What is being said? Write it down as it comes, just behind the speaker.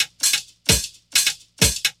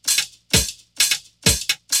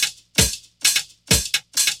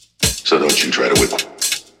So don't you try to whip.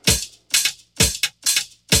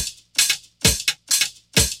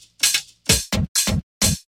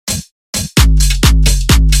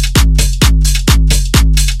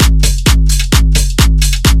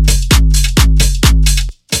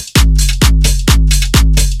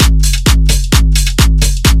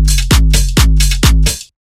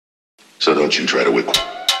 So don't you try to whip.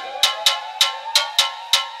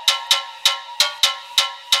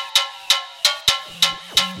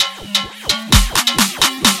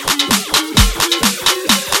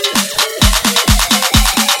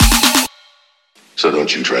 So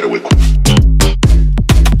don't you try to whip.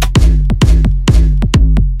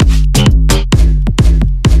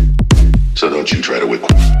 So don't you try to whip.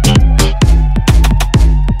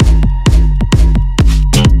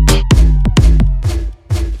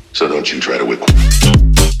 So don't you try to whip.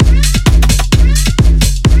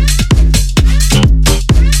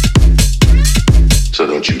 So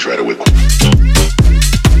don't you try to whip.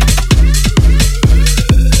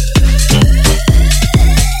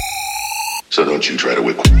 So don't you try to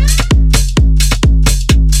whip.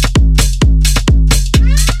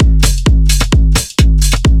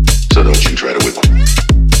 So don't you try to whip.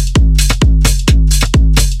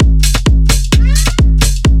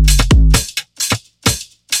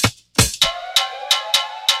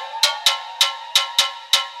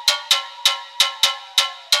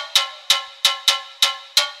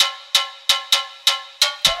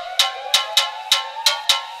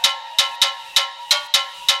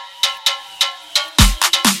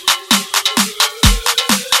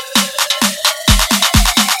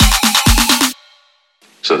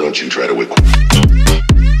 So don't you try to whip.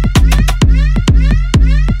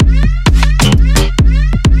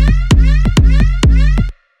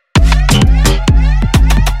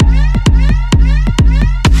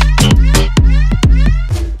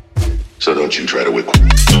 So don't you try to whip.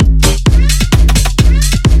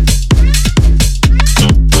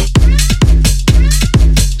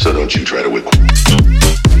 So don't you try to whip.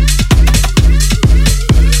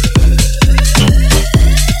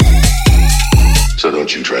 So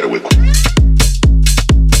don't you try to whip.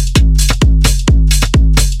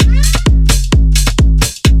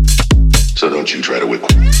 So don't you try to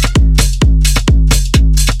whip.